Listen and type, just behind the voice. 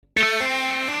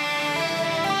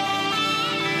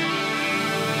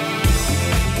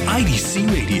IDC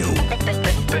Radio.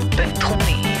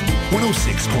 בינתחומי.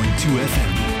 106.2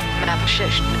 FM.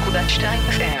 106.2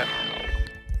 FM.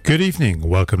 Good evening.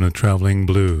 Welcome to Traveling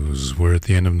Blues. We're at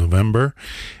the end of November,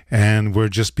 and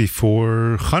we're just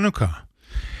before Hanukkah.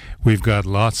 We've got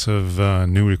lots of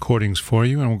new recordings for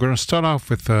you, and we're going to start off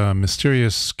with a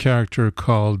mysterious character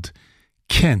called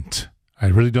Kent. I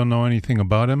really don't know anything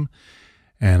about him,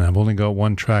 and I've only got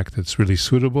one track that's really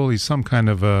suitable. He's some kind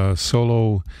of a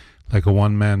solo, like a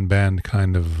one-man band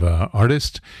kind of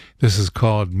artist. This is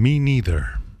called Me Neither.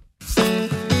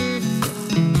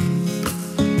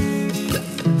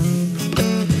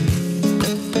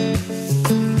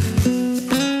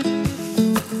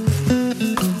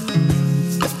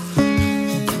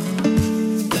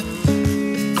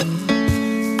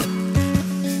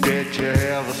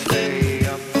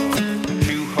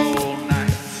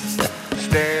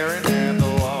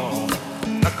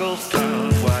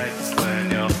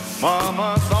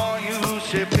 Mama saw you,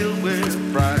 she filled with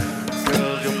pride,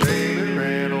 'cause your baby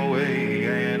ran away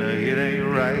and it ain't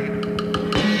right.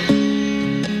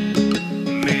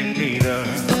 Me neither,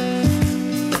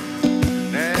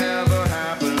 never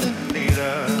happened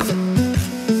neither.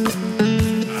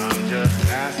 I'm just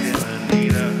asking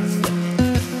Anita.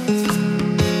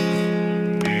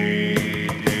 Me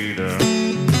neither.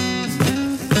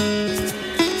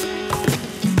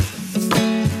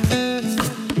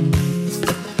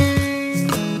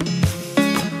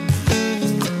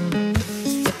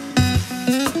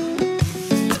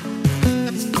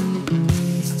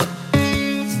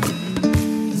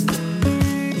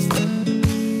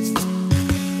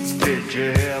 Did you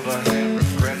ever have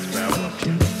regrets about what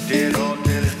you did or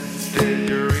didn't? Did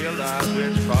you realize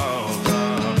which faults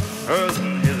are hers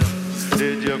and his?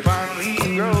 Did you finally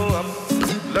grow up,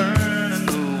 learn and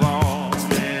move on?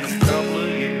 In a couple of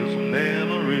years,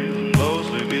 memories will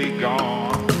mostly be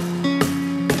gone.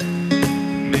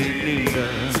 Me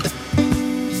neither,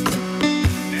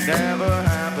 never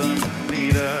happened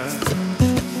neither.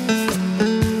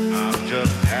 I'm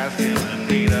just asking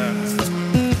Anita.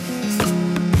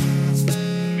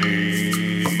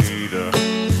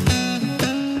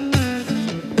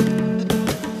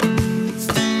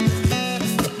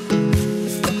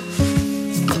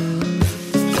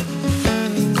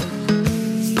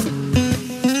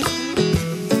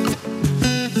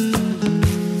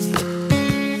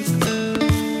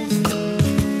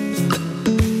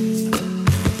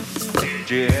 Did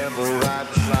you ever ride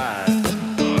the slide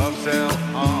of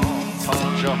self-harm,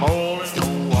 punch a hole in the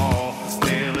wall,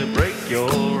 nearly break your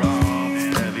arm?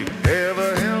 Have you ever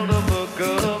held a book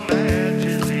of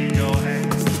matches in your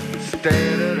hand,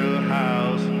 stared at her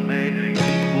house and made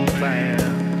evil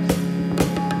plans?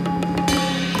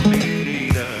 Me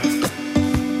neither,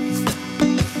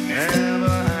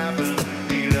 never happened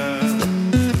neither.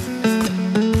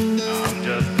 I'm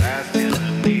just asking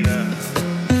Anita.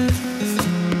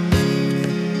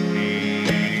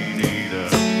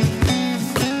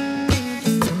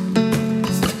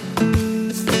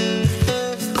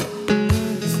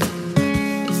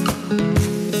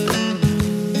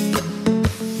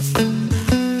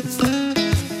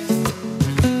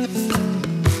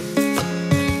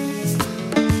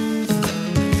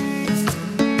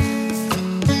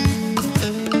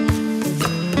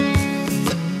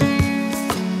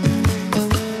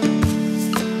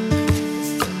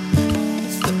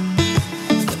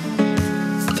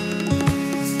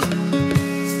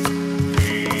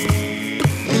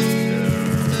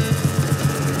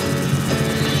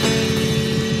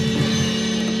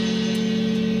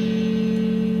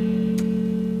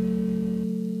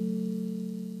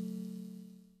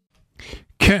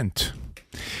 Kent.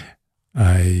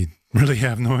 I really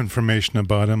have no information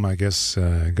about him. I guess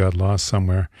got lost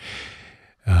somewhere.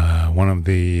 One of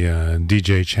the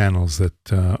DJ channels that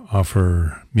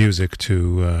offer music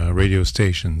to radio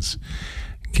stations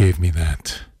gave me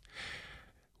that.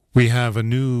 We have a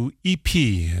new EP,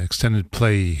 extended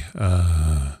play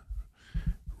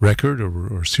record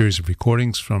or series of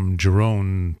recordings from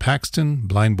Jerome Paxton,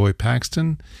 Blind Boy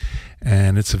Paxton,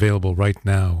 and it's available right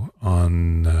now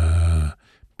on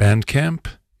Bandcamp.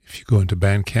 If you go into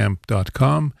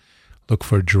bandcamp.com, look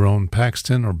for Jerome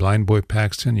Paxton or Blind Boy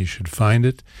Paxton, you should find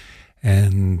it.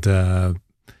 And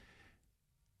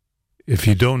if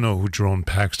you don't know who Jerome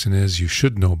Paxton is, you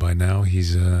should know by now.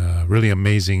 He's a really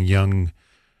amazing young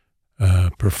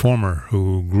performer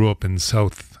who grew up in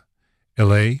South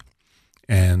LA,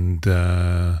 and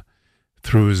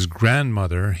through his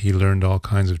grandmother, he learned all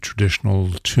kinds of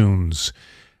traditional tunes,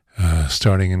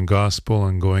 starting in gospel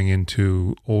and going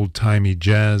into old-timey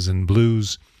jazz and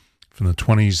blues from the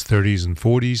 20s, 30s, and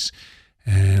 40s.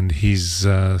 And he's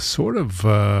sort of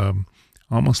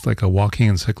almost like a walking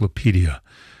encyclopedia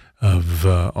of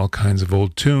all kinds of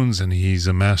old tunes, and he's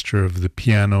a master of the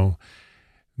piano,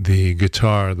 the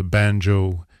guitar, the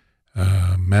banjo,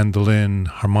 mandolin,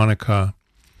 harmonica,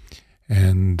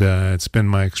 and it's been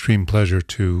my extreme pleasure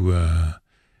to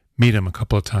meet him a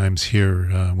couple of times here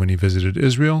when he visited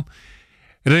Israel.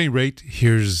 At any rate,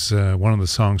 here's one of the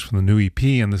songs from the new EP,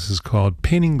 and this is called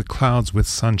Painting the Clouds with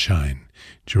Sunshine,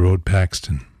 Jerome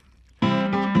Paxton.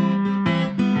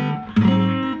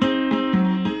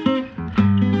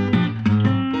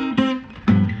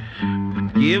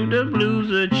 Give the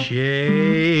blues a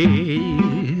chase,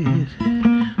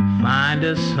 find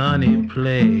a sunny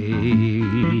place,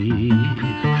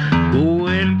 go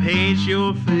and paint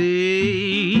your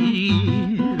face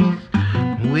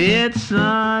with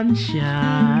sunshine,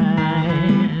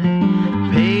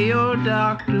 pay your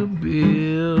doctor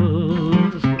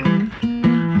bills,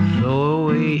 throw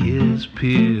away his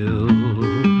pills.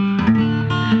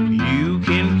 You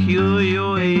can cure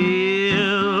your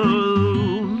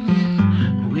ills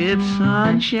with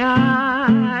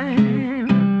sunshine.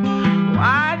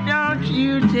 Why don't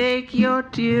you take your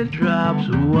teardrops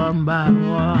one by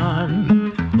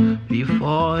one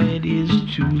before it is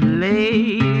too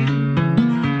late,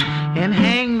 and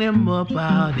hang them up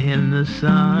out in the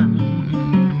sun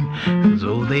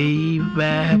so they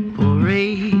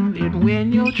evaporate. And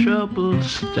when your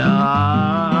troubles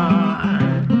start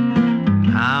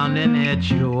pounding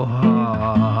at your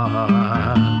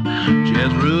heart,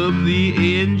 just rub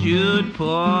the injured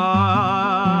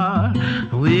part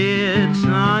with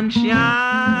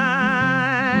sunshine.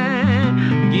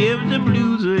 Give the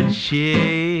blues a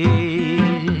shake,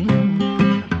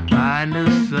 find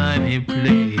a sunny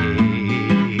place,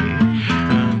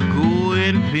 go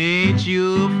and paint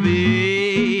your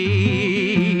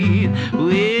face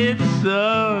with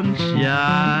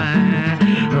sunshine,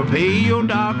 pay your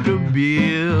doctor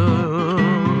bill,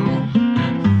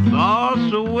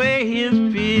 toss away his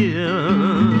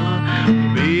pill.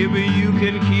 Baby, you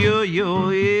can cure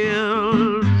your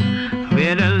ills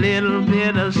with a little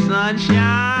bit of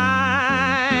sunshine.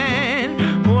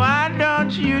 Why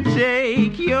don't you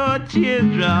take your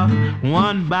teardrops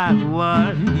one by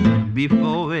one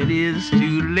before it is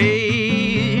too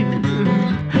late?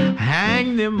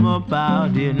 Hang them up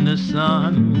out in the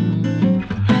sun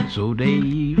so they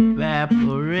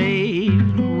evaporate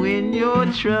when your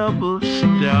troubles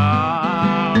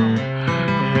start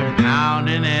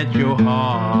pounding at your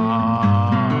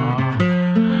heart.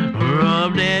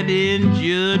 Rub that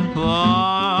injured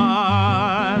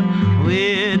part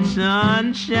with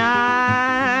sunshine.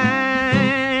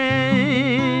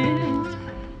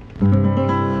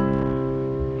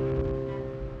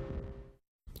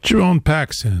 Jerome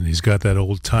Paxton, he's got that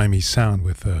old-timey sound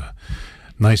with a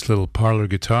nice little parlor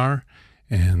guitar,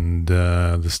 and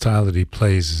the style that he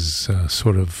plays is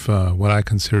sort of what I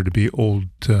consider to be old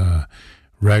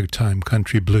ragtime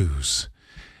country blues.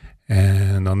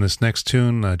 And on this next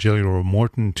tune, a Jelly Roll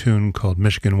Morton tune called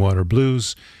Michigan Water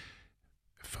Blues,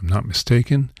 if I'm not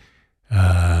mistaken,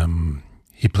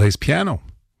 he plays piano.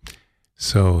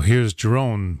 So here's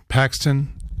Jerome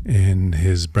Paxton in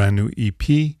his brand new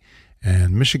EP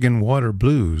and Michigan Water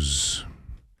Blues.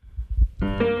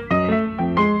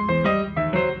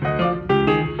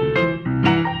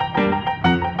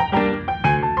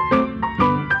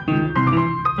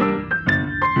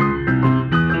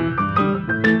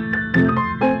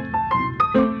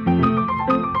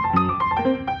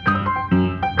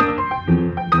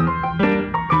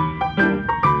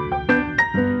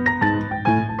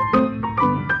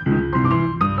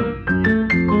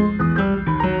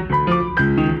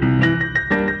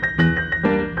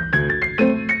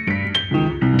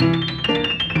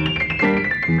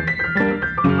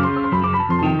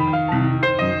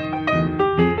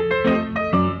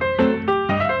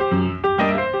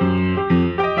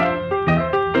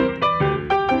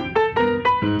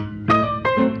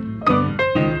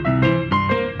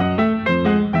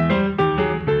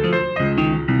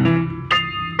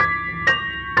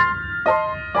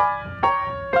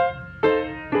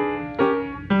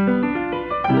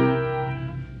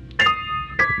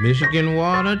 Michigan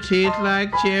water tastes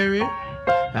like cherry wine.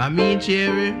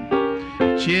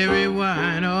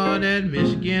 Oh, that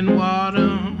Michigan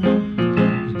water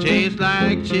tastes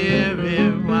like cherry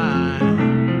wine.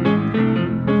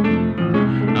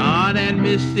 Oh, that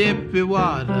Mississippi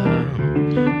water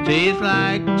tastes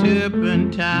like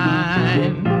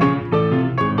turpentine.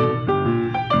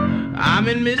 I'm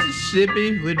in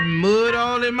Mississippi with mud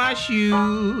all in my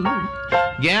shoes.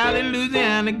 Gal in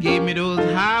Louisiana gave me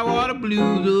those high water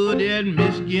blues. Oh, that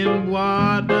Michigan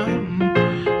water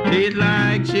tastes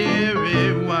like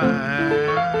cherry wine.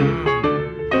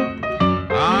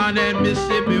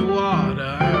 Mississippi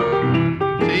water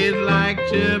tastes like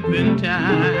turpentine.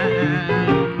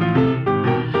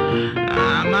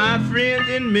 My friends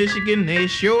in Michigan, they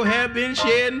sure have been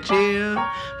shedding tears.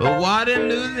 But water in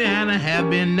Louisiana have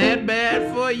been that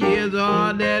bad for years.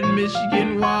 All that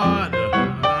Michigan water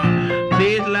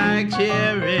tastes like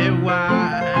cherry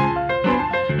wine.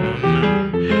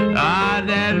 All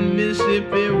that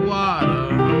Mississippi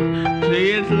water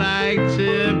tastes like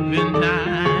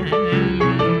turpentine.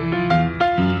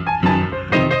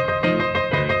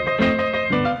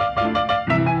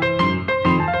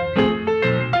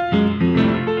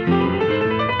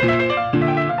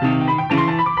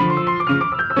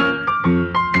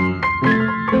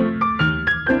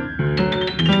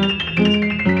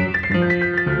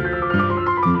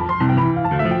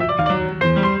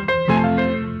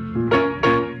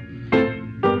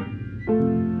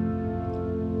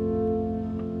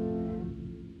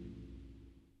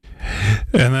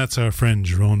 And that's our friend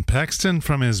Jerome Paxton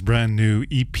from his brand new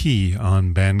EP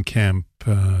on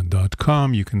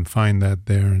bandcamp.com. You can find that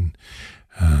there, and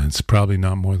it's probably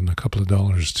not more than a couple of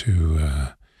dollars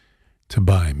to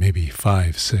buy, maybe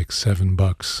 $5, $6,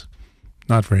 $7.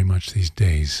 Not very much these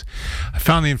days. I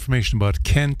found the information about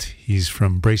Kent. He's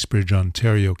from Bracebridge,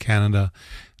 Ontario, Canada.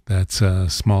 That's a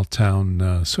small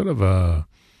town, sort of a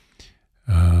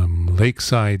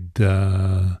lakeside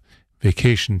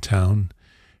vacation town,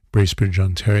 Bracebridge,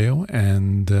 Ontario.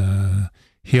 And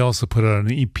he also put out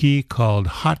an EP called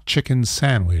Hot Chicken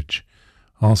Sandwich,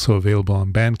 also available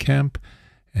on Bandcamp.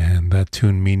 And that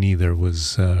tune, Me Neither,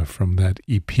 was from that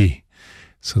EP.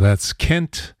 So that's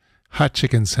Kent, Hot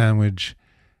Chicken Sandwich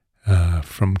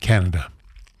from Canada.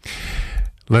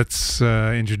 Let's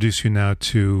introduce you now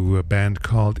to a band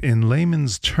called In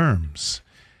Layman's Terms.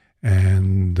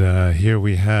 And here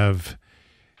we have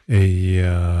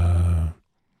a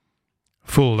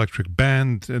full electric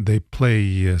band. They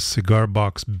play cigar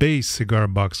box bass, cigar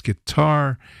box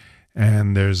guitar,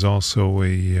 and there's also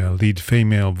a lead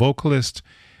female vocalist.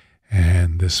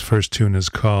 And this first tune is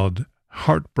called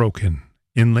Heartbroken,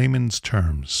 In Layman's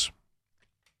Terms.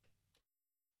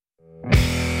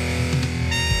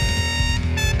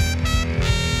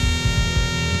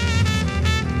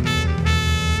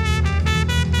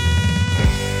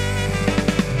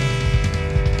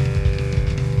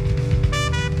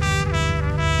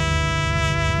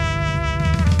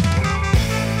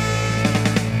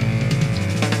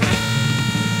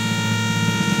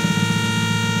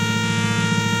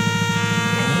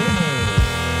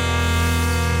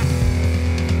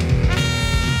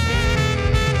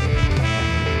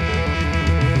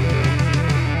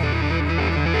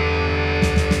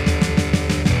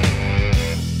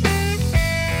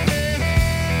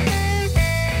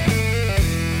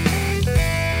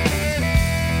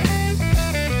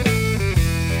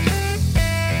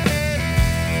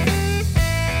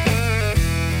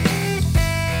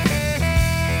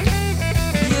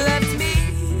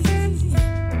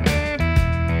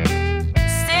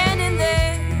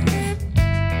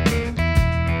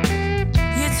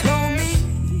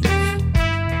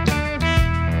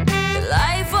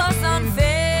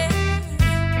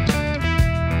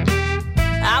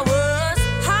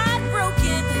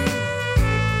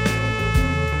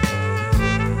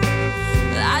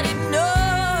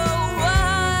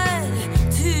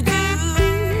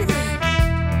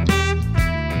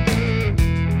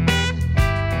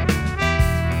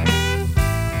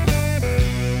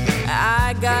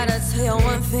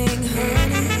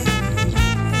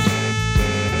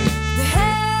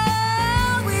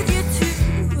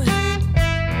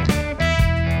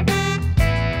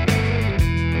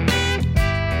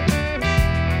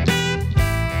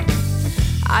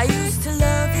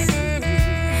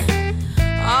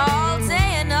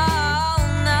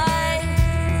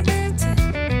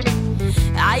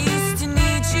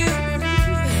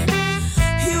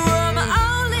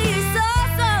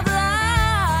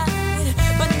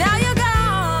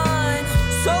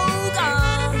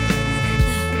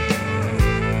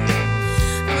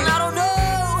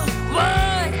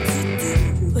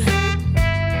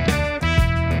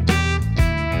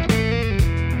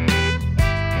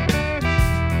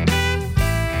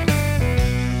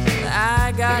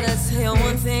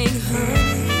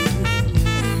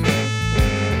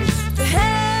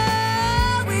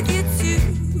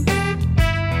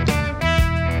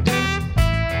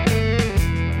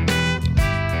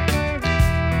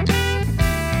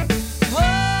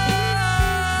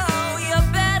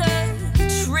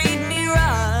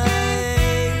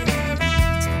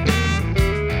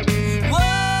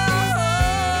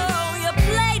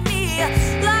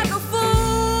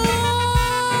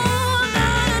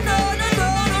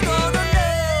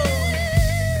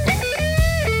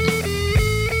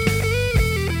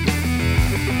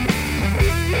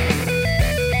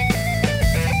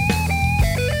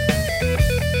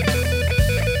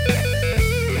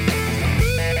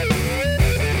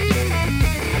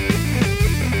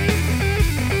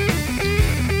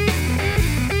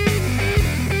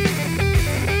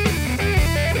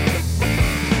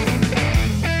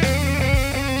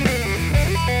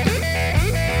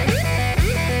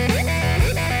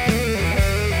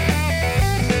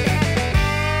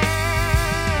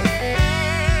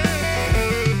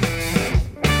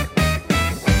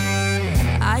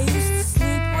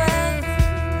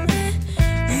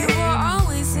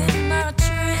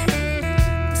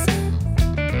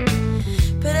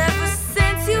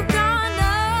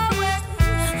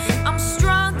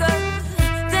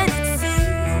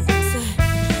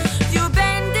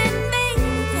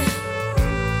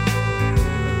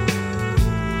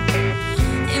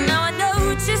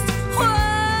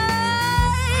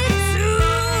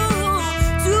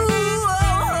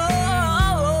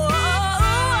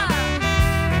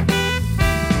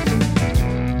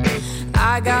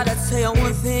 I gotta tell you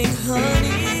one thing,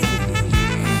 honey.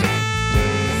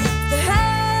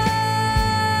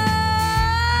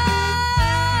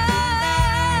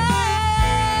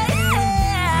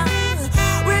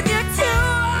 With you too,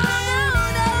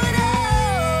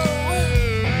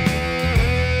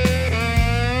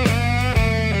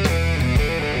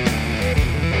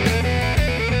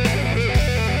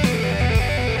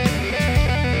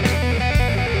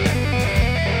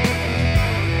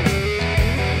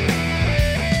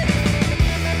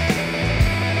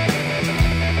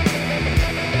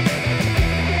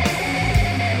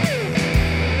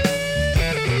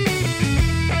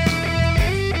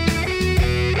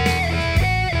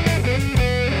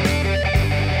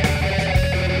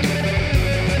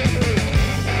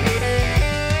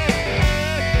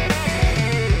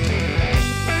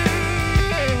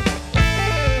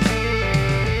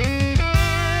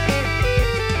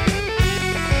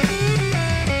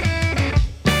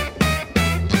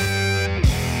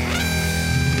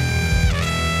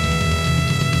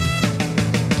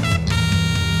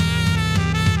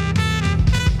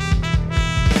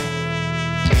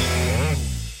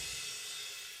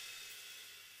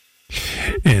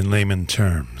 in layman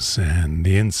terms. And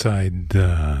the inside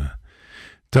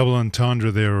double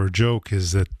entendre there, or joke,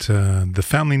 is that the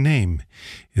family name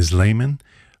is Lehman.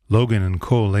 Logan and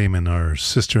Cole Lehman are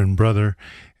sister and brother,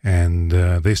 and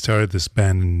they started this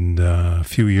band a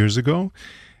few years ago.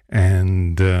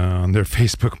 And on their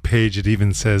Facebook page, it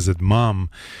even says that Mom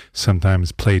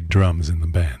sometimes played drums in the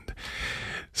band.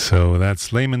 So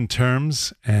that's layman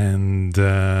terms, and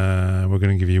we're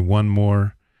going to give you one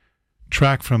more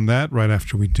track from that right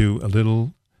after we do a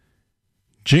little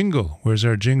jingle. Where's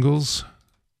our jingles?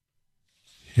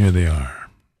 Here they are.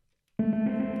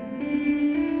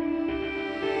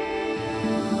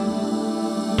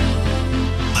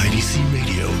 IDC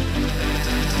Radio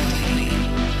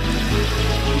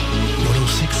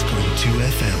 106.2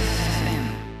 FM.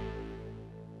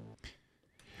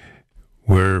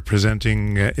 We're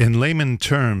presenting, in layman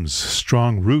terms,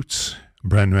 Strong Roots, a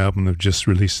brand new album they've just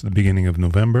released at the beginning of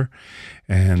November.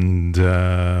 And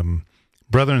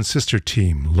brother and sister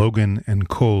team, Logan and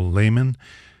Cole Lehman,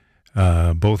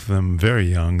 both of them very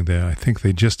young. I think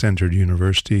they just entered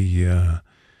university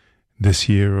this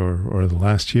year or the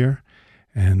last year.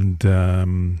 And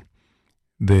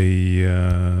they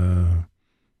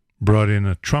brought in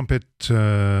a trumpet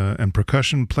and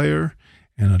percussion player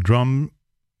and a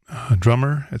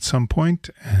drummer at some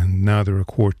point, and now they're a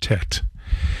quartet.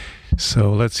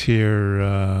 So let's hear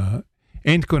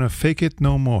Ain't Gonna Fake It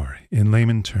No More in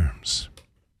layman terms.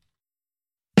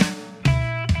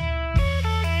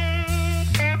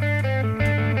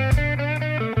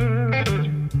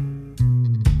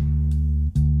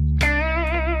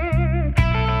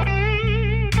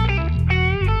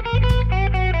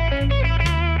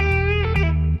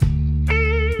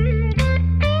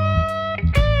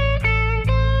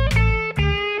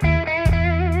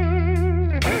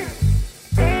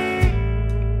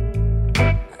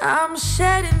 I'm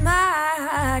shedding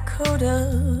my coat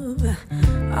of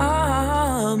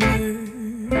armor.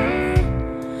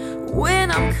 When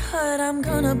I'm cut, I'm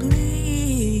gonna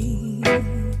bleed.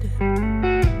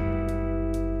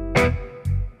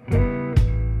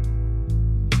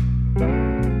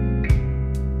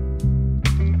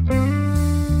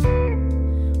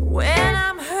 When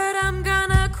I'm hurt, I'm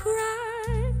gonna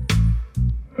cry.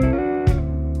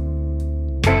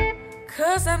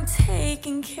 'Cause I'm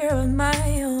taking care of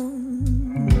my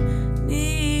own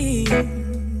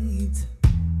needs.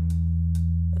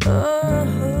 Oh,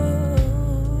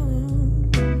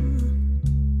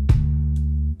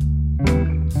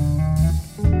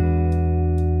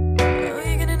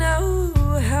 you're gonna know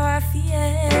how I feel,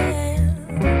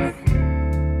 and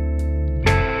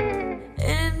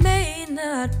it may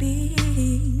not be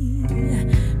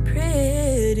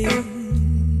pretty.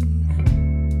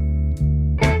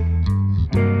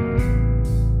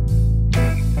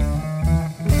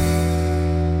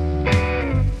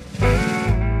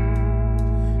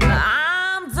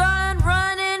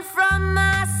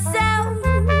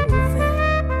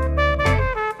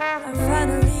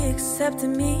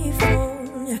 Accepting me for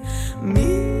me.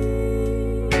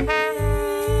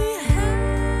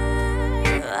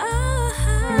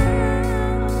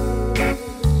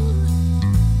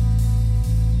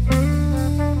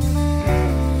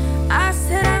 I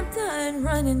said I'm done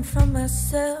running from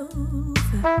myself.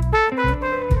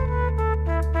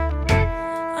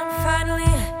 I'm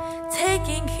finally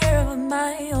taking care of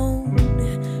my own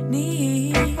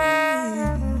needs.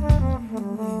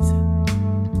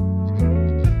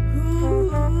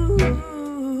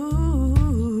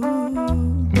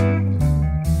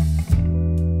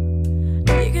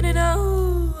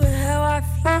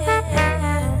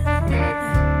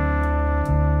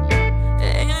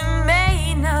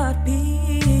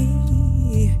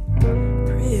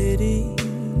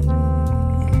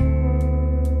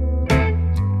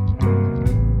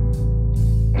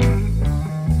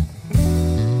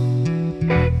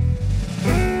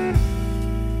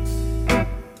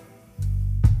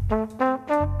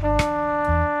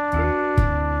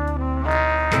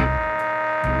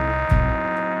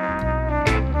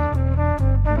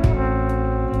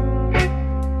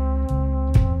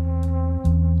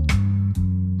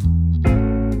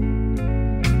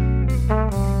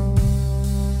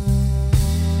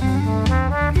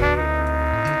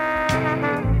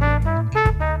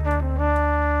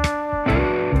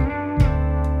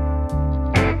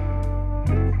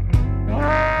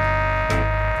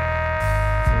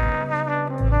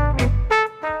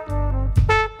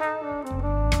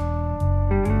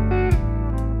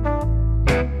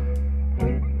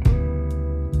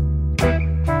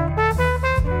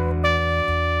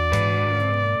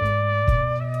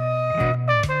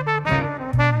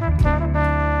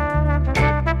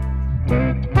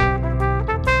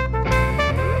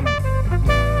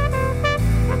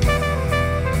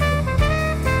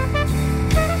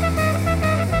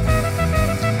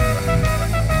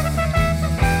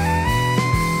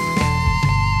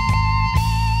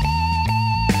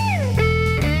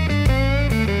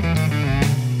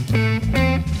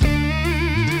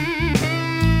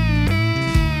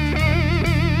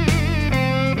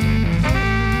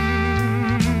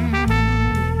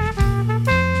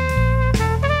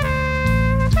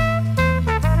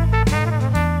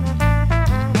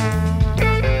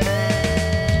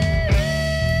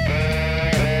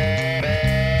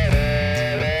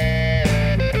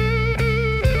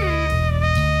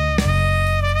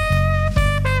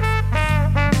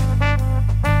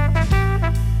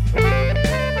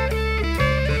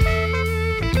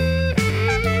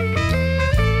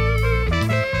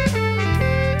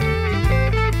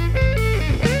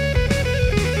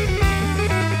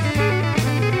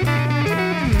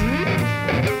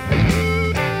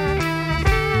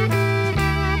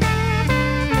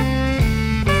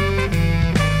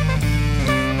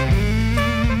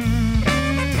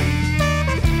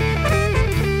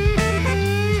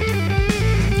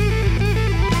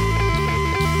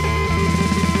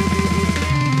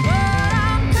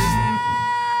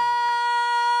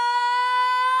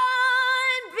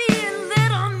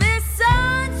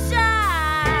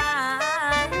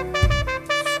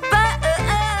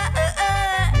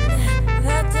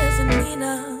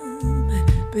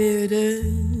 bitter.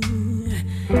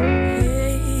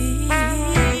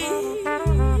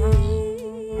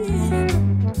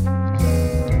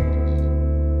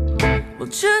 Well,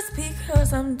 just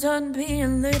because I'm done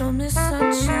being little Miss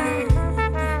Sunshine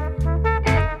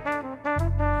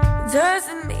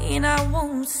doesn't mean I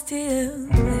won't still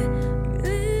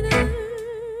glitter.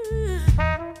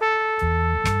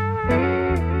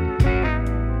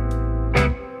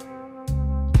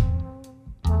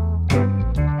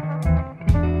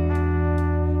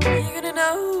 You're gonna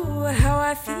know how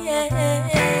I feel,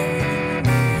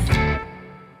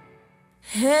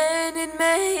 and it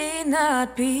may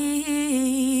not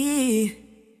be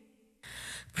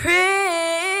pretty.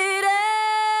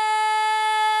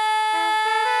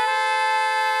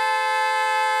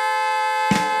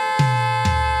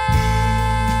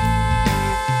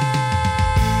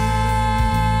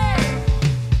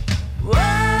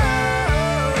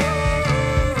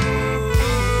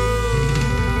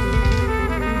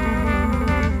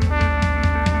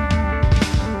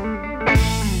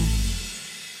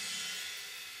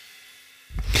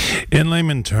 In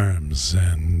layman terms,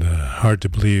 and hard to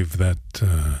believe that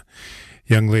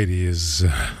young lady is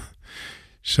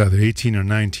she's either 18 or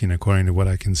 19, according to what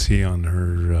I can see on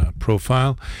her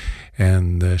profile.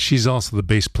 And she's also the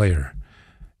bass player,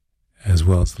 as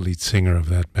well as the lead singer of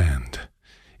that band.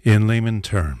 In layman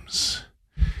terms.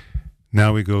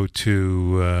 Now we go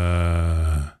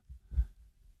to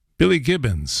Billy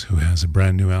Gibbons, who has a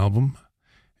brand new album.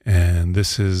 And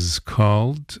this is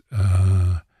called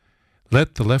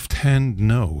Let the Left Hand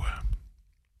Know.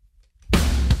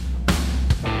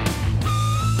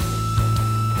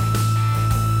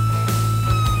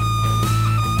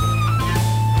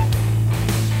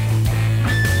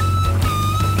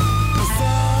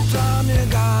 Sometimes you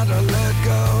gotta let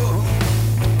go.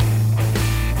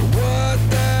 What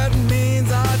that means,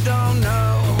 I don't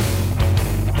know.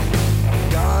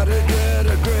 Gotta get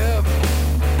a grip.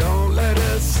 Don't let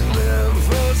it slip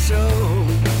for sure.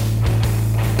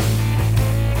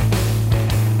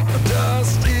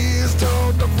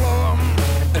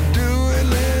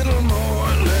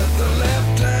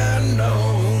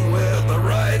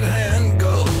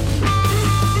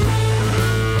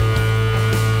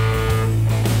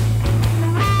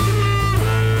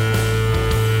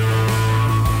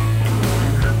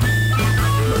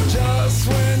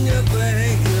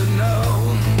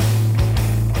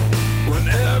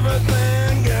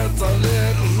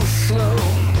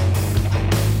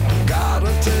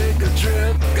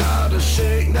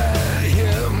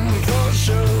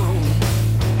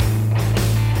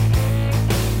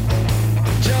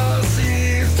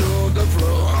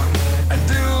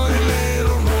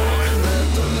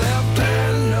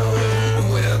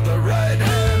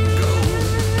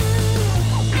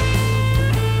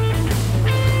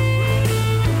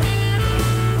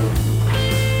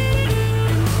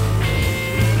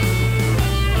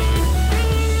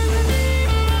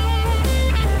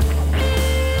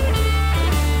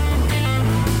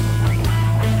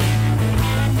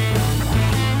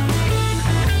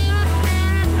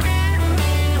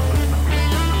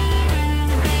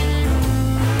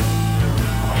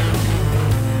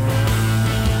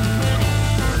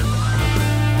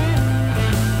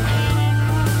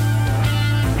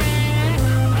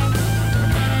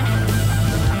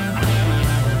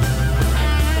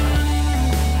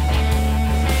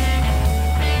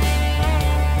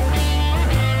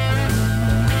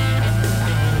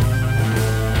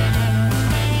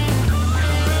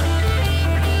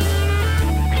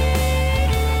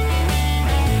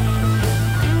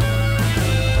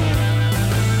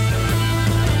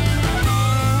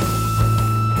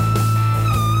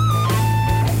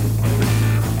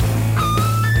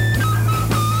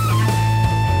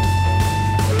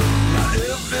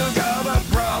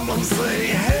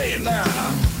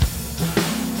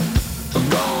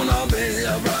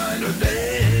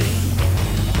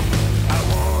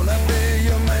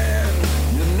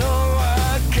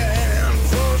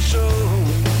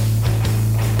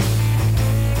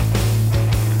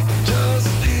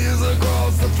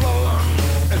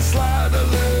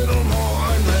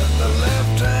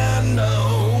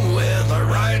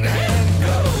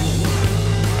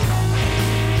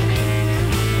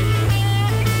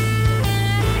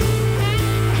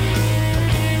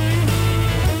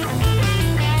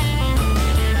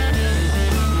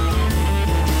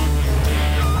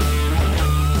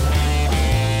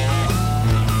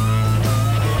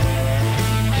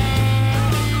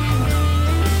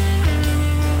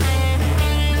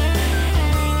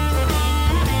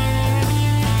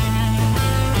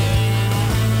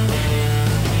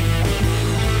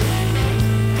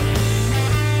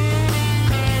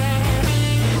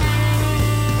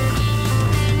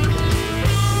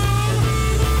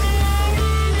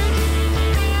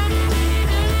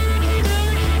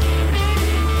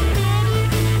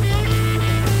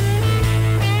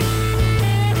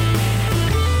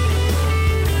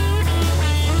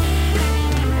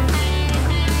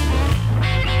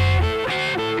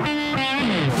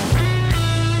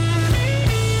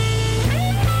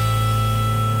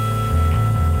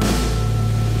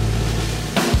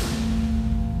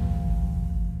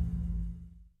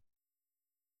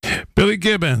 Billy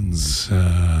Gibbons.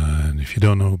 And if you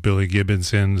don't know who Billy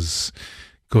Gibbons is,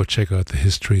 go check out the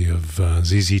history of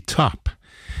ZZ Top.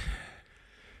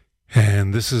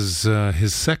 And this is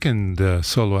his second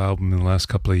solo album in the last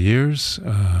couple of years.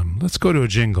 Let's go to a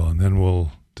jingle and then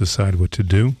we'll decide what to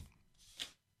do.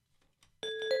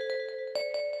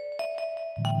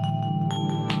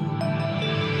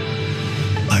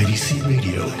 IDC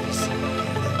Radio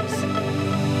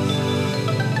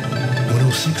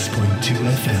 106.2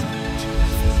 FM.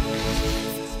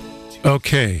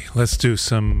 Okay, let's do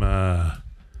some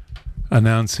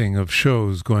announcing of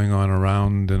shows going on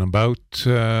around and about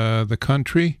the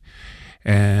country.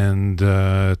 And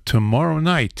tomorrow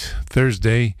night,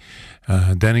 Thursday,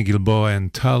 Danny Gilboa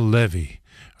and Tal Levy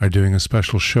are doing a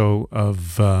special show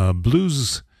of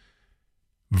blues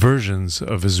versions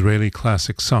of Israeli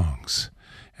classic songs.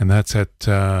 And that's at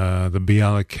the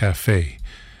Bialik Cafe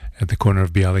at the corner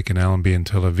of Bialik and Allenby in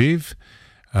Tel Aviv.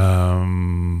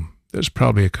 There's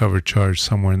probably a cover charge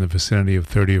somewhere in the vicinity of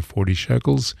 30 or 40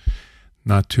 shekels.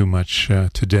 Not too much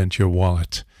to dent your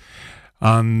wallet.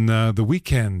 On the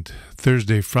weekend,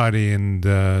 Thursday, Friday, and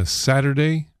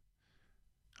Saturday,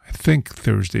 I think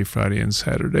Thursday, Friday, and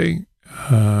Saturday,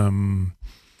 the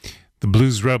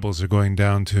Blues Rebels are going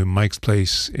down to Mike's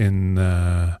Place in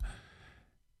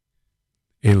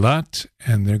Eilat,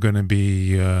 and they're going to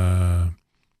be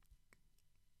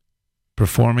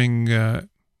performing,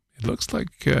 it looks like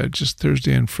just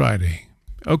Thursday and Friday.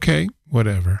 Okay,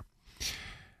 whatever.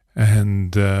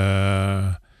 And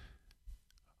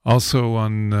also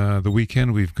on the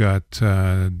weekend, we've got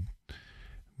the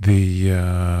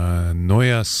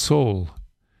Noya Soul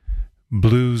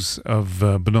Blues of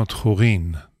Bnot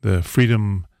Chorin, the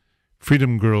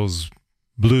Freedom Girls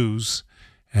Blues,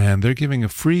 and they're giving a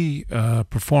free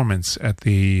performance at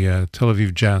the Tel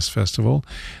Aviv Jazz Festival.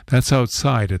 That's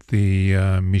outside at the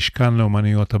Mishkan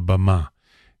Leomaniot Bama,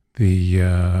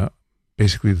 the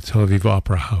basically the Tel Aviv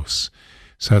Opera House.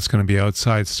 So that's going to be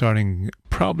outside starting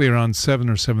probably around 7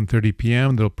 or 7:30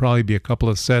 p.m. There'll probably be a couple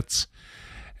of sets,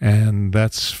 and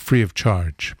that's free of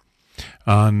charge.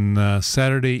 On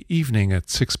Saturday evening at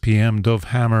 6 p.m., Dov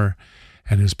Hammer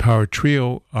and his Power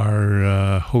Trio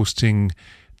are hosting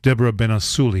Deborah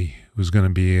Ben-Asuli, who's going to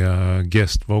be a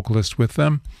guest vocalist with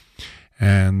them.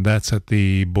 And that's at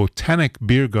the Botanic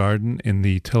Beer Garden in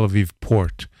the Tel Aviv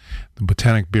Port. The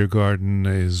Botanic Beer Garden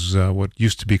is what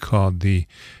used to be called the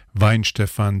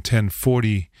Weinstefan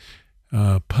 1040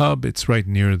 pub. It's right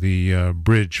near the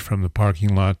bridge from the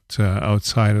parking lot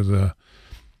outside of the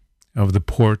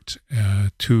port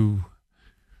to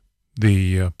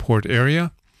the port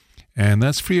area, and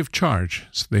that's free of charge.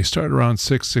 So they start around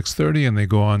 6:30 and they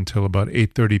go on till about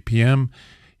 8:30 p.m.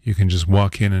 You can just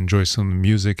walk in, enjoy some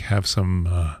music, have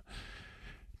some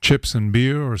chips and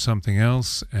beer or something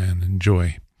else, and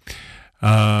enjoy.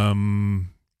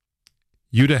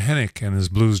 Yuda Hennick and his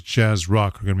Blues Jazz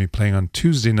Rock are going to be playing on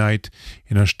Tuesday night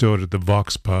in Ashdod at the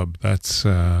Vox Pub. That's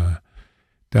down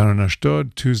in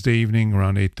Ashdod, Tuesday evening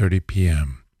around 8:30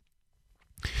 p.m.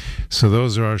 So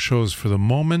those are our shows for the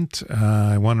moment.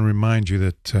 I want to remind you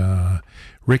that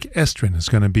Rick Estrin is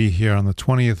going to be here on the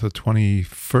 20th, the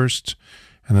 21st,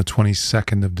 and the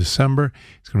 22nd of December.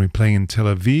 He's going to be playing in Tel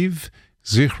Aviv,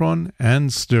 Zichron,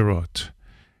 and Sderot.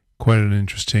 Quite an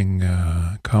interesting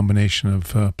combination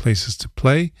of places to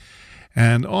play.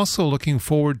 And also looking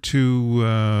forward to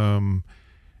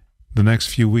the next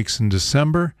few weeks in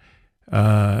December.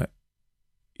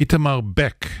 Itamar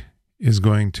Beck is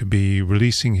going to be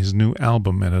releasing his new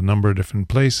album at a number of different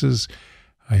places.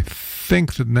 I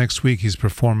think that next week he's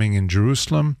performing in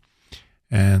Jerusalem,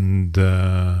 and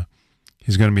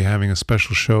he's going to be having a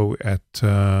special show at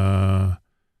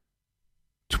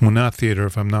Tmuna Theater,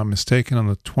 if I'm not mistaken, on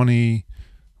the 20,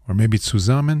 or maybe it's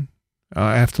Zusammen.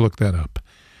 I have to look that up.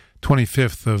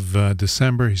 25th of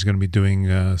December, he's going to be doing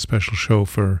a special show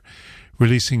for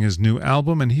releasing his new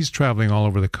album, and he's traveling all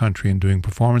over the country and doing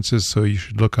performances, so you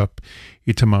should look up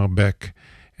Itamar Beck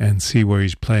and see where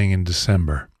he's playing in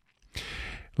December.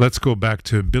 Let's go back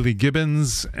to Billy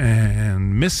Gibbons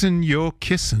and Missin' Yo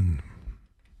Kissin'.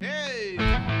 Hey!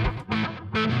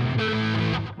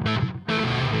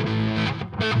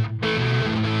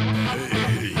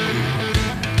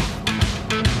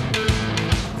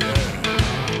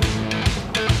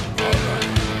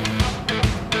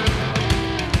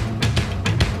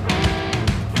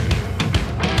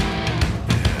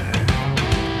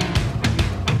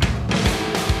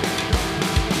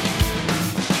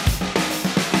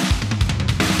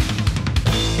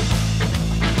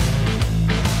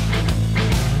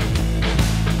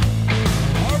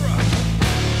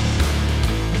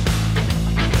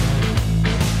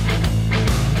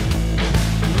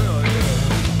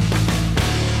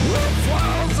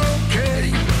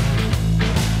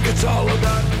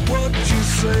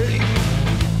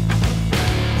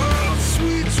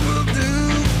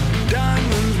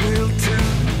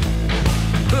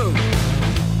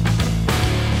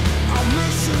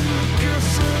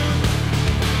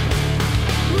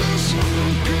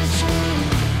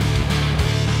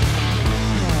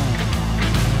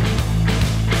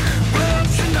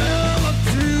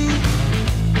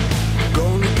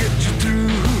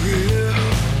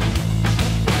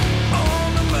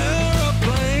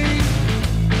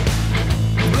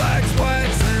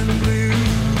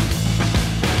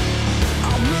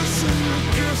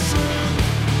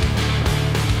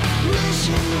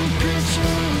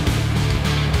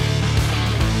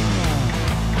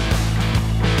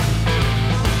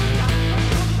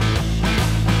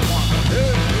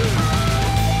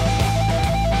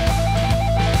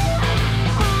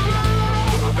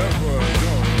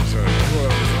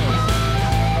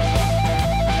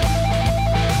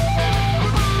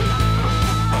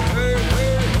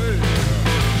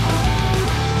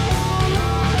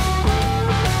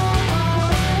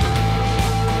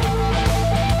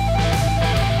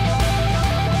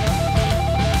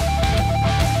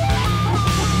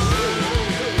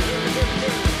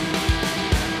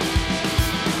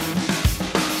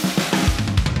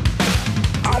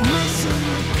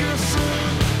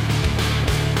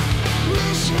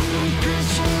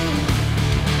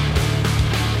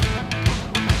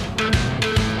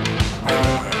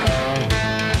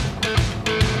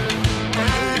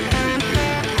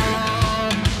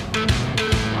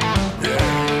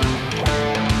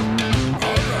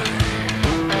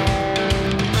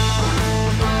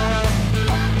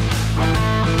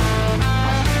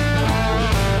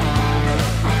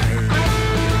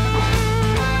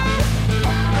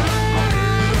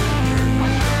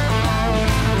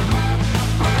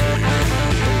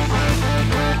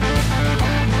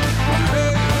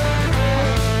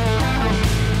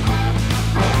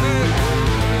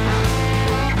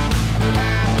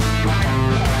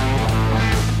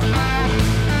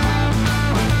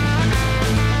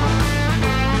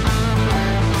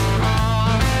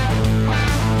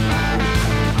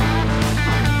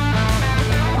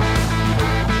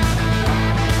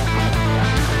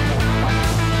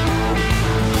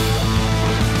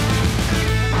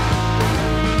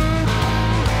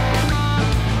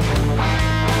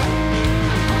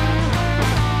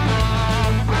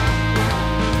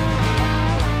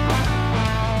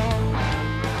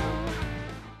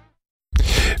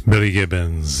 Billy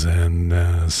Gibbons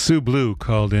and Sue Blue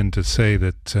called in to say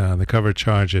that the cover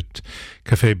charge at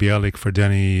Café Bialik for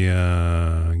Denny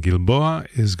Gilboa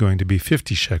is going to be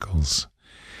 50 shekels.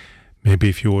 Maybe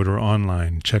if you order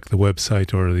online, check the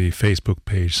website or the Facebook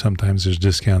page. Sometimes there's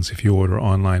discounts if you order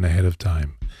online ahead of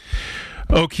time.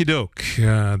 Okie doke.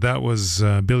 That was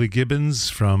Billy Gibbons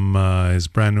from his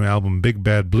brand new album Big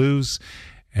Bad Blues.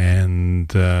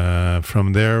 And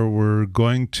from there, we're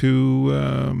going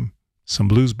to some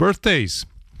blues birthdays.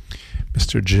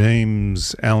 Mr.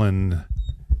 James Allen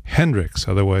Hendricks,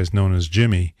 otherwise known as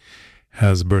Jimmy,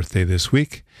 has a birthday this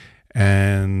week.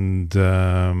 And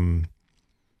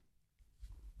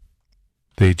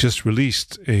they just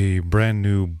released a brand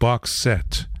new box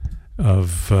set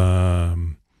of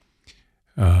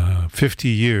 50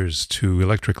 years to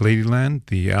Electric Ladyland,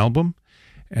 the album.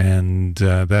 And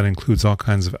that includes all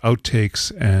kinds of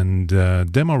outtakes and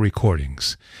demo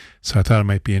recordings. So I thought it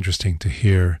might be interesting to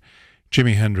hear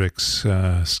Jimi Hendrix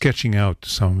sketching out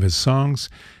some of his songs.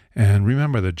 And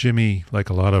remember that Jimmy,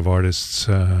 like a lot of artists,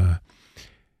 had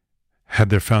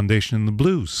their foundation in the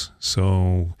blues.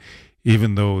 So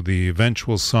even though the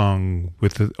eventual song,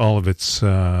 with all of its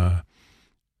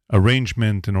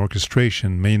arrangement and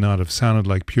orchestration, may not have sounded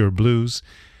like pure blues,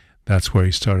 that's where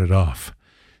he started off.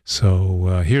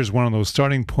 So here's one of those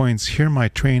starting points. Hear My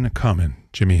Train A-Comin',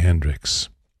 Jimi Hendrix.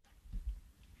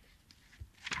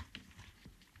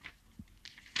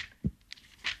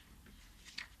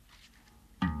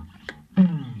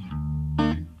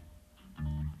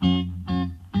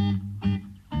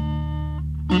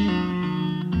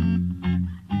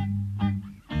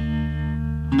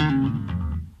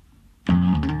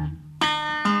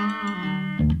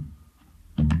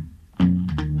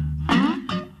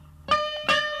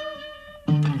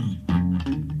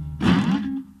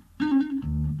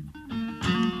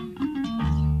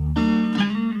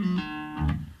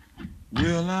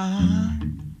 Well, I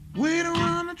wait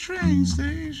around the train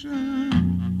station,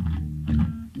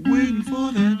 waiting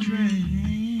for that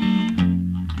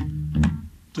train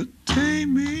to take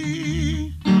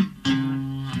me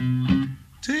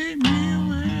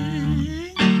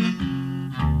away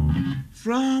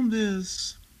from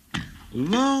this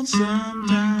lonesome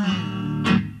town.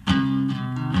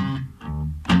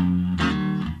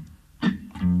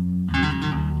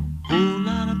 Whole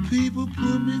lot of people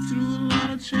put me through a lot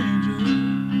of changes,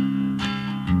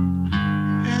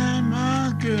 and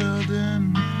my girl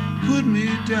then put me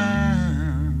down.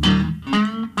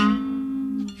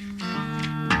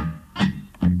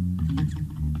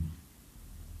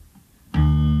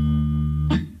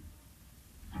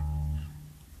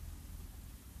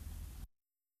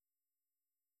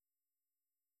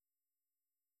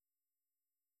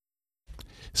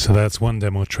 So that's one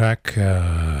demo track,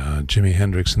 Jimi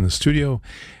Hendrix in the studio.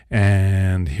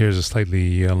 And here's a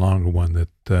slightly longer one that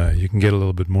you can get a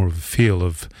little bit more of a feel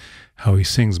of how he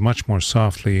sings much more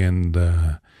softly, and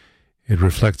it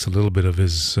reflects a little bit of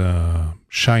his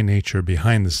shy nature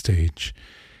behind the stage.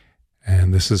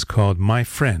 And this is called My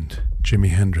Friend, Jimi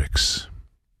Hendrix.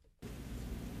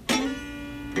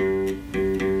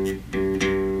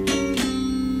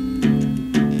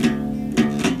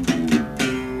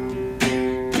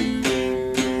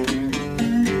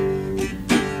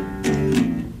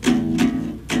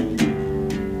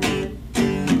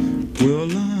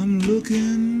 Well, I'm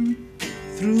looking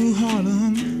through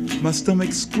Harlem. My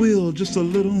stomach squealed just a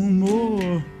little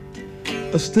more.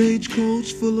 A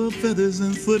stagecoach full of feathers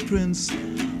and footprints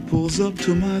pulls up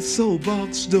to my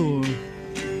soapbox door.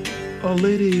 A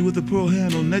lady with a pearl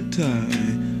handle necktie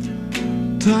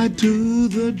tied to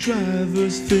the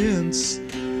driver's fence.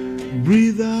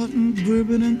 Breathe out and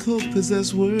bourbon and coke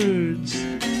possess words.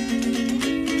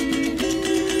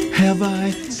 Have I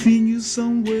seen you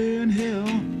somewhere in hell,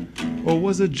 or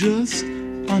was it just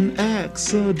an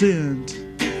accident?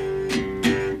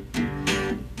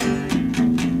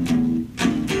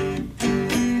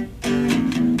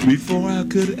 Before I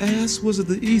could ask, was it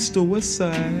the east or west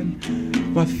side?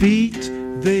 My feet,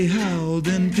 they howled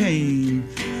in pain.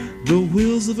 The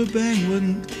wheels of a bank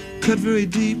wouldn't cut very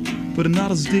deep, but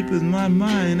not as deep in my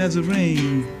mind as it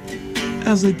rained.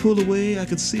 As they pulled away, I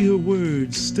could see her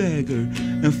words stagger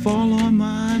and fall on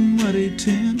my muddy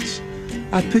tent.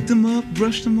 I picked them up,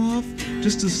 brushed them off,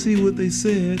 just to see what they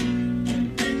said.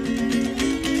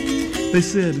 They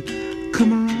said,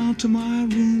 come around to my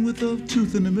room with a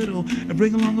tooth in the middle and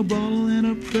bring along a bottle and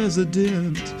a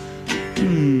president.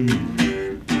 And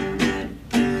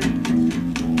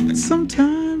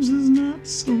sometimes it's not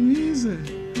so easy,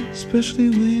 especially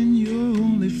when your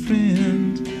only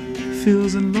friend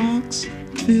feels and locks,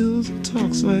 feels and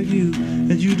talks like you,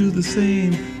 and you do the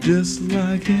same just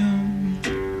like him.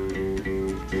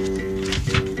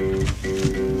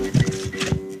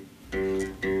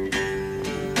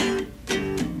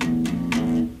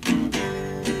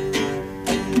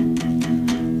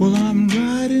 Well, I'm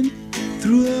riding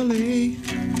through LA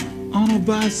on a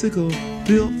bicycle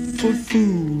built for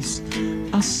fools.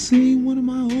 I seen one of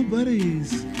my old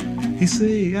buddies. He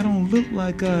say, I don't look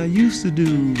like I used to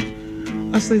do.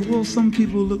 I say, well, some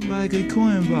people look like a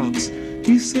coin box.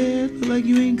 He said, look like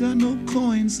you ain't got no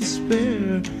coins to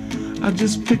spare. I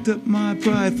just picked up my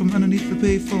pride from underneath the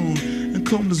payphone and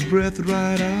combed his breath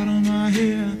right out of my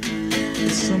hair.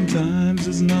 But sometimes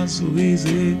it's not so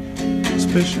easy,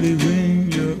 especially when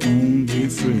your only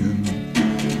friend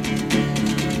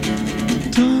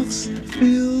talks,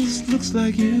 feels, looks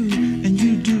like you, and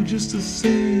you do just the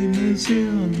same as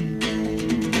him.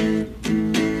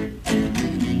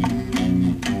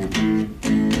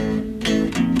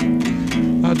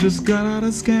 I just got out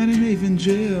of Scandinavian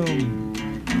jail,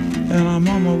 and I'm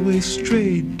on my way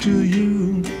straight to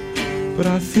you. But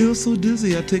I feel so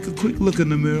dizzy, I take a quick look in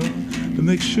the mirror to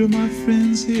make sure my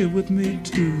friend's here with me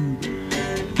too.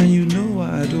 And you know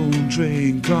I don't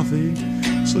drink coffee,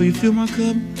 so you fill my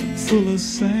cup full of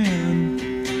sand.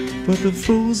 But the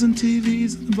frozen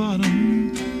TV's at the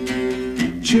bottom,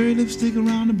 cherry lipstick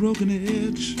around the broken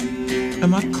edge, and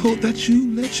my coat that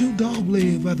you let your dog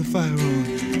lay by the fire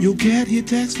on. Your cat here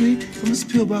attacks me from this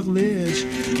pillbox ledge,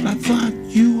 and I thought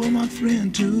you were my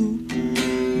friend too.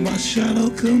 My shadow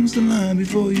comes to line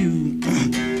before you,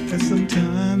 and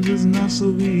sometimes it's not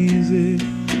so easy,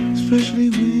 especially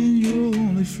when your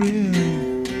only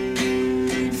friend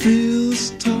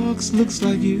feels, talks, looks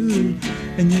like you,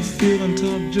 and you feel and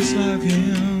talk just like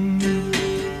him.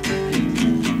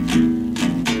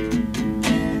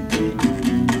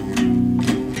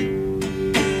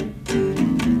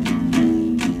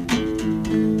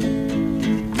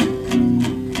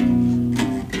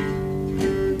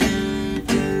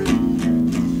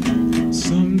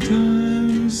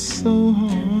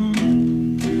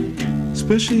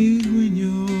 Especially when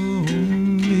your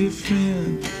only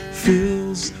friend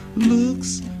feels,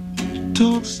 looks,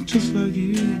 talks just like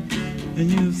you,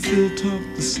 and you feel talk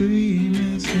the same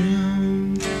as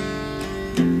him.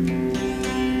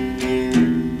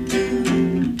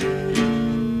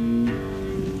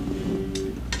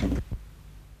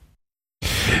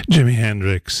 Jimi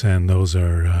Hendrix, and those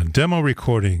are demo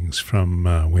recordings from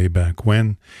way back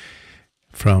when,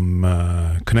 from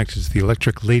connected to the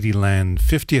Electric Ladyland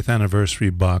 50th anniversary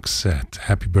box set.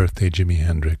 Happy birthday, Jimi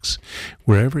Hendrix,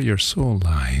 wherever your soul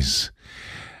lies.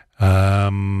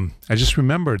 I just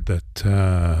remembered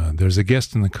that there's a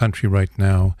guest in the country right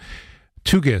now,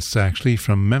 two guests actually,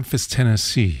 from Memphis,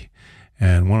 Tennessee,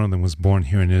 and one of them was born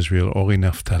here in Israel, Ori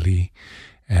Naftali,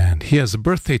 and he has a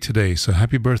birthday today, so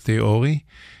happy birthday, Ori.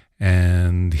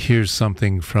 And here's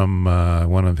something from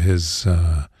one of his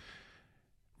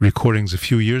recordings a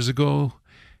few years ago,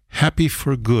 Happy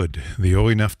for Good, the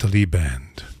Ori Naftali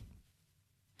Band.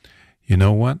 You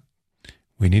know what?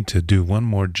 We need to do one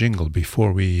more jingle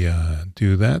before we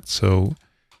do that, so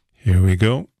here we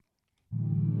go.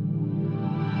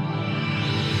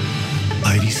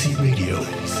 IDC Radio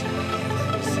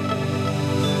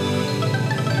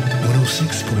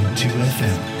 106.2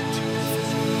 FM.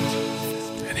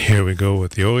 And here we go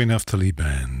with the Ori Naftali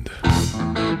Band.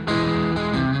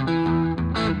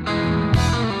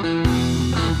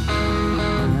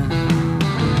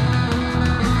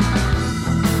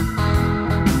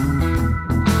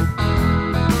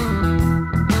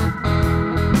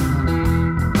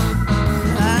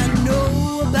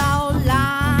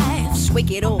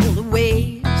 Wicked old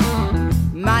ways.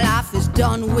 My life is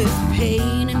done with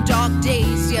pain and dark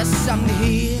days. Yes, I'm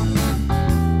here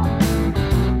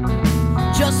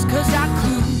just 'cause I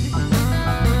could.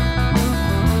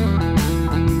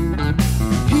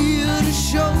 Here to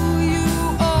show you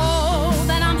all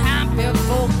that I'm happy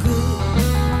for good.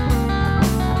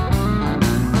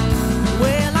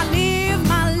 Well, I live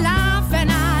my life and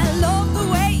I love the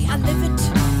way I live it.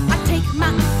 I take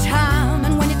my time,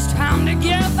 and when it's time to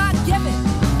give, I give it.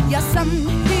 Yes, I'm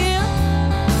here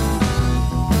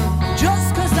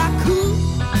just 'cause I could.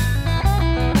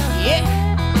 Yeah,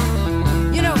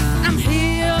 you know, I'm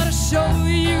here to show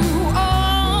you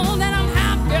all that I'm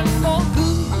happy for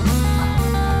good.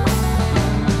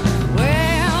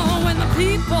 Well, when the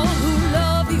people who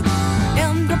love you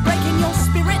end up breaking your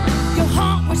spirit, your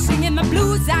heart was singing the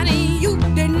blues and you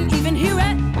didn't even hear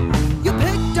it. You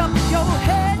picked up your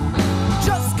head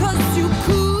just 'cause you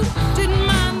could. Didn't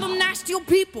mind them nasty old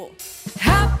people.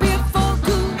 Happy for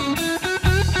good.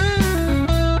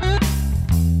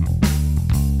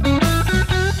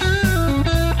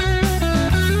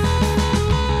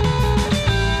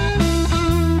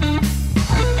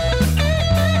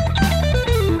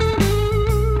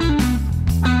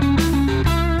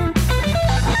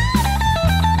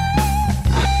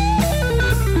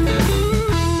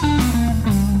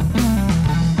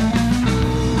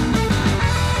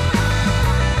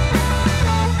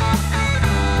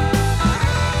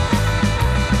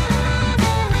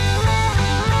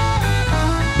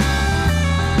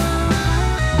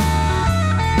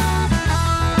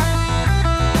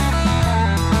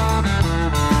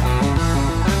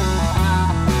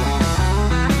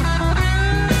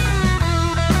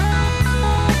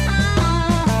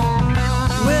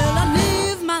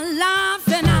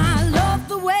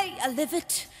 Live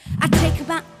it. I take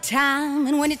my time,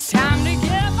 and when it's time to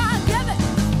give, I give it.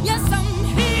 Yes, I'm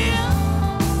here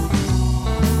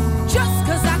just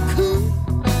 'cause I could,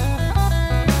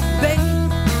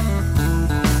 babe.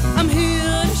 I'm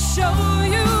here to show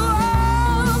you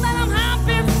all that I'm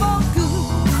happy for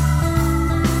good.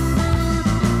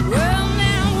 Well,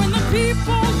 now when the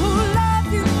people who love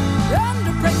you end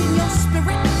up breaking your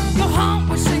spirit, your heart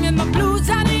was singing the blues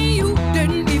and you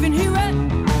didn't even hear it.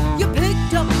 You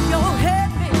picked up your head,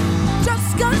 baby,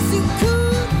 just 'cause you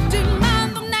could. Didn't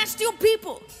mind them nasty old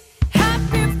people.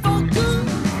 Happy for good.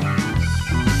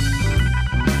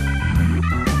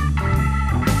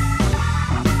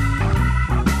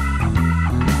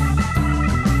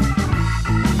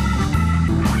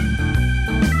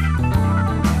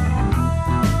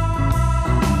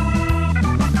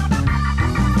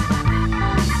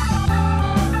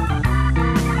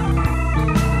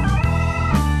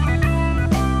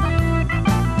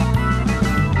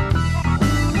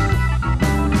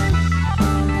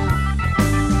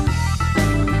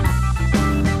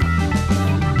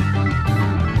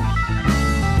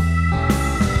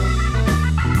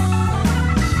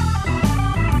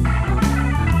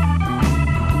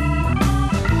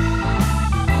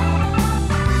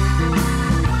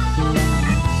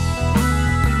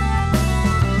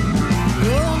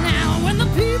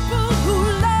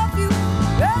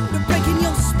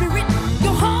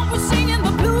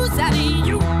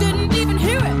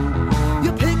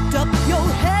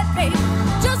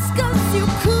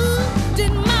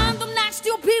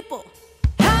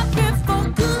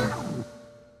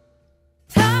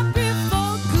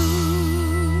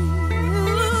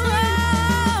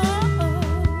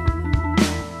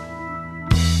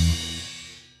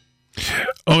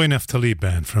 Ori Naftali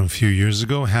Band from a few years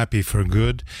ago, Happy for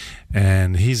Good,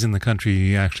 and he's in the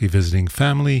country actually visiting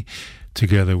family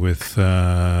together with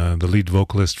the lead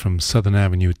vocalist from Southern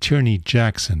Avenue, Tierney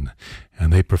Jackson,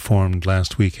 and they performed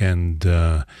last weekend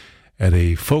at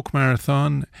a folk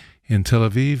marathon in Tel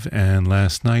Aviv, and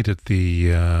last night at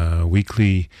the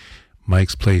weekly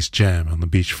Mike's Place Jam on the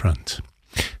beachfront.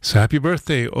 So happy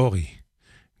birthday, Ori.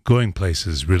 Going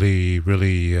places, really,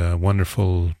 really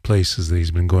wonderful places that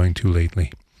he's been going to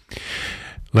lately.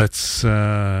 Let's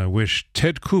wish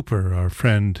Ted Cooper, our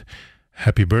friend,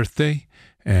 happy birthday.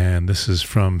 And this is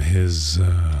from his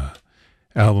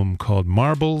album called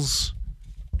Marbles,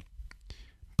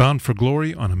 Bound for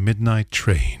Glory on a Midnight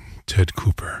Train. Ted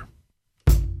Cooper.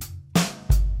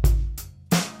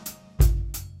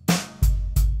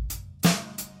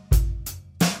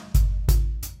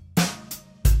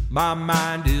 My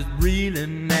mind is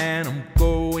reeling and I'm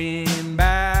going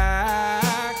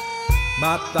back.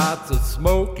 My thoughts are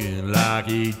smoking like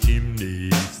a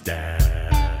chimney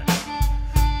stack.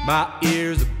 My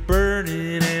ears are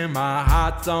burning and my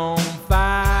heart's on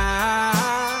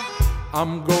fire.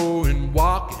 I'm going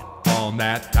walking on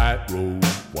that tightrope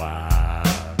wire.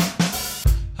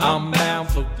 I'm bound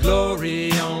for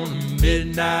glory on the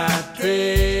midnight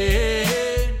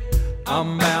train.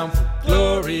 I'm bound for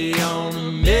glory on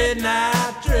the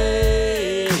midnight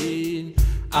train.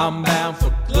 I'm bound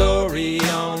for glory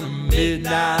on the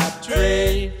midnight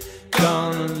train.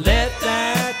 Gonna let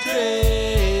that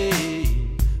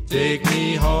train take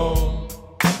me home.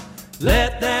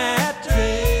 Let that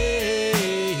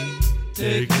train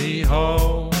take me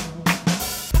home.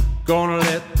 Gonna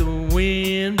let the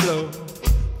wind blow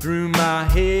through my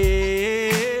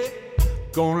head.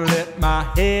 Gonna let my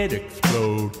head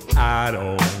explode. I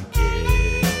don't care.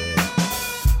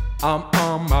 I'm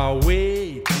on my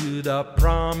way to the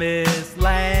promised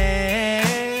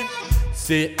land.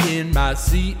 Sit in my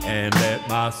seat and let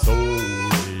my soul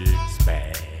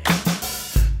expand.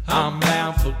 I'm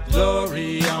bound for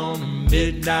glory on the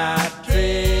midnight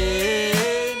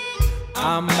train.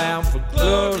 I'm bound for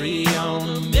glory on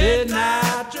the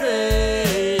midnight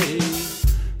train.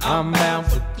 I'm bound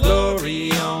for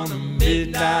glory on the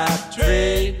midnight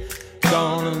train.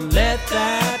 Gonna let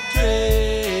that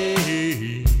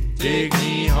train take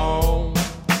me home.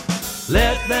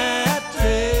 Let that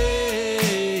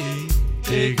train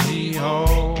take me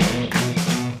home.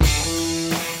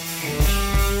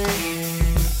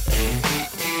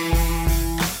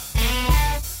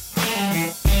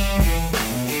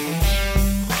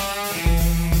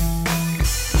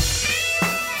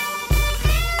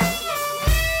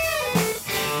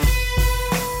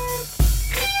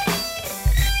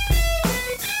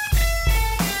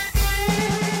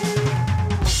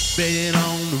 Been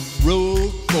on the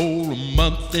road for a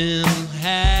month and a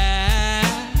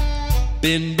half.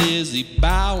 Been busy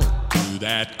bowing to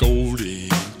that golden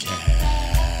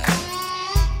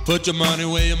calf. Put your money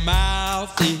where your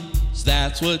mouth is,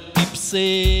 that's what people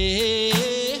say.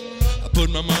 I put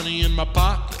my money in my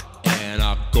pocket and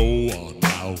I go on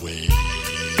my way.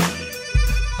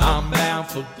 I'm bound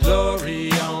for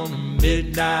glory on the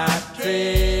midnight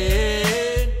train.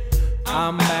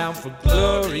 I'm bound for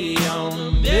glory on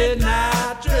the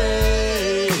midnight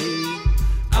train.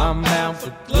 I'm bound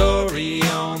for glory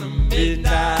on the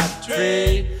midnight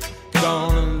train.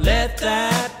 Gonna let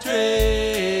that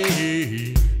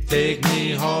train take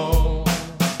me home.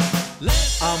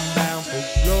 I'm bound for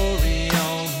glory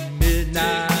on the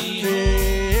midnight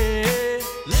train.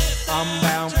 I'm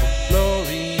bound for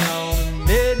glory on the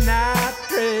midnight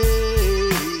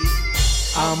train.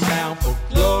 I'm bound for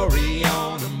glory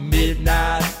on the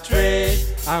midnight train.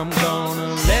 I'm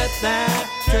gonna let that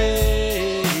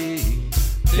train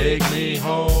take me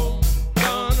home.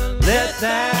 Gonna let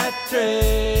that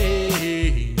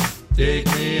train take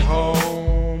me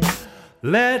home.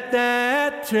 Let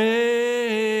that train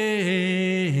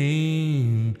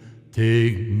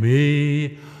take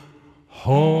me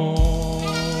home.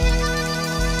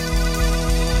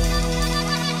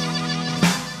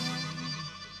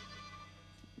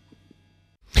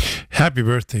 Happy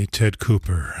birthday, Ted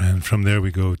Cooper. And from there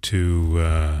we go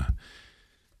to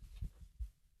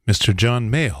Mr.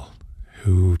 John Mayall,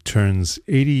 who turns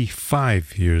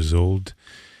 85 years old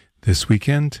this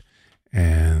weekend.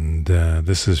 And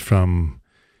this is from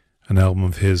an album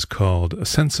of his called A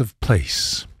Sense of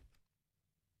Place.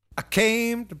 I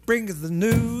came to bring you the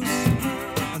news,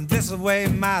 and this is the way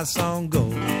my song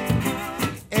goes.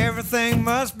 Everything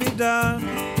must be done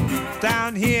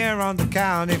down here on the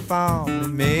county farm to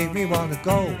make me want to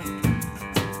go.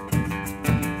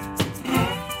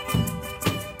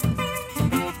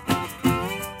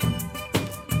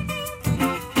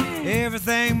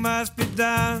 Everything must be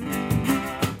done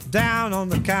down on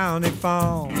the county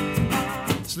farm.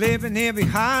 Sleeping here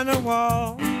behind the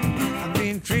wall, I'm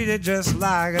being treated just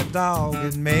like a dog.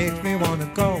 It makes me want to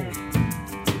go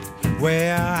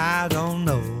where I don't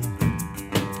know.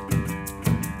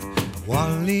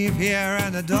 Wanna leave here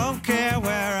and I don't care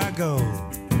where I go.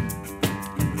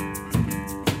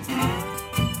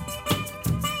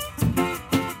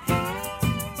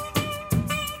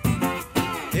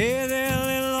 Hey there,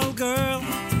 little old girl,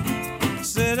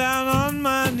 sit down on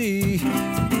my knee.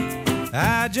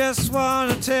 I just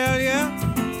wanna tell you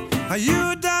how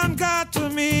you done got to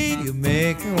me. You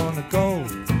make me wanna go.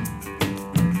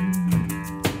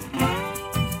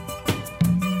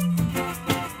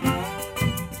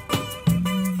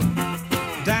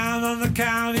 Down on the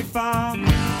county farm,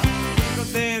 but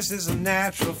this is a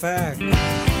natural fact.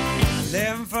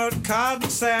 11-foot cotton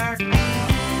sack,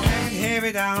 hang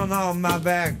heavy down on my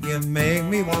back. You make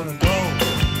me wanna go.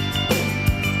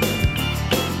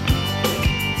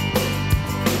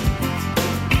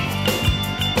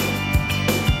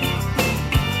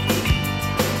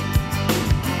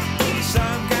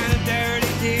 Some kind of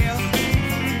dirty deal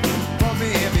put me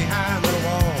here behind the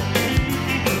wall.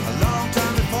 A long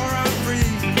time before I'm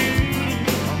free,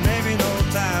 or maybe no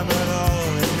time at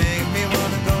all. It made me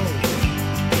wanna go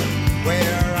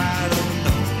where I don't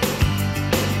know.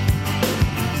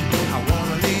 I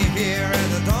wanna leave here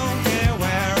and I don't care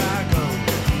where I go.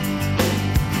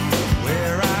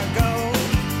 Where I go,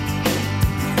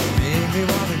 made me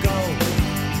wanna go.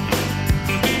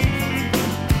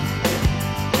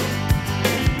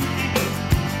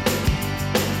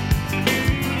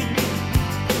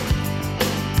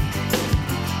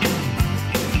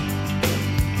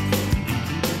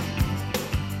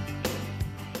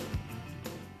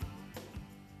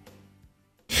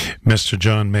 Mr.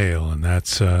 John Mayall, and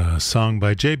that's a song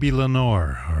by J.B.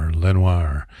 Lenoir,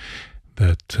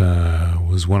 that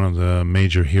was one of the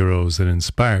major heroes that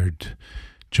inspired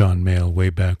John Mayall way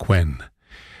back when.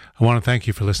 I want to thank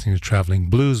you for listening to Traveling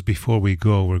Blues. Before we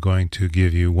go, we're going to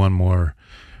give you one more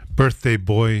birthday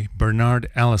boy. Bernard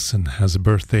Allison has a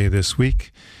birthday this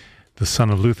week, the son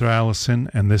of Luther Allison,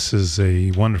 and this is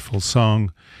a wonderful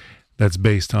song that's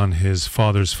based on his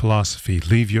father's philosophy.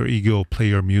 Leave your ego, play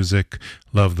your music,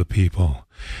 love the people.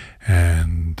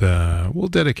 And we'll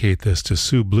dedicate this to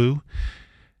Sue Blue.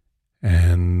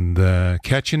 And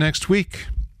catch you next week.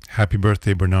 Happy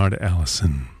birthday, Bernard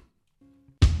Allison.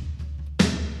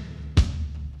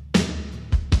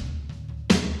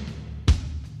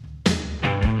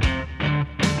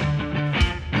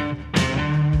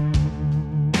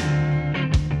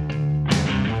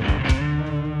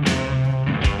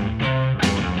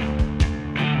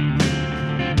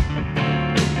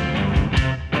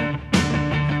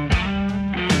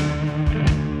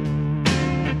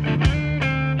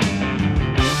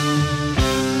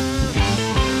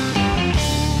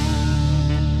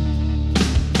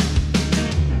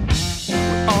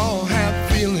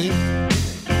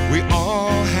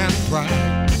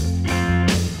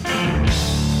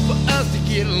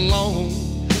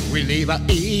 Our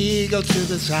ego to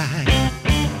the side.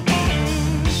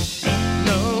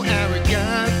 No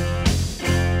arrogance,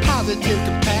 positive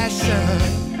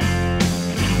compassion.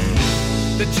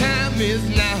 The time is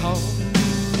now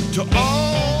to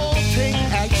all take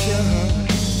action.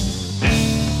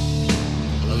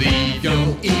 Leave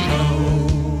your ego.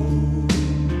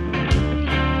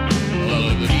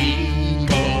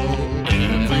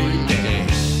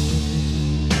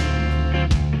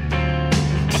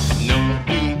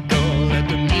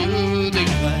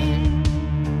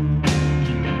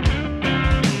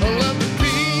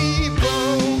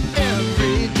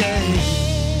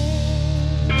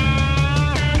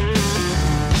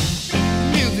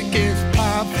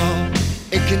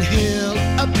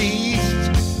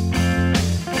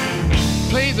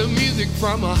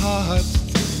 From a heart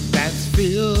that's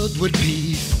filled with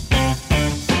peace.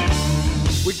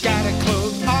 We gotta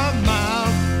close our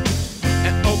mouth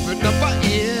and open up our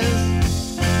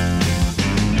ears.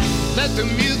 Let the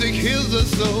music heal the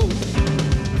soul.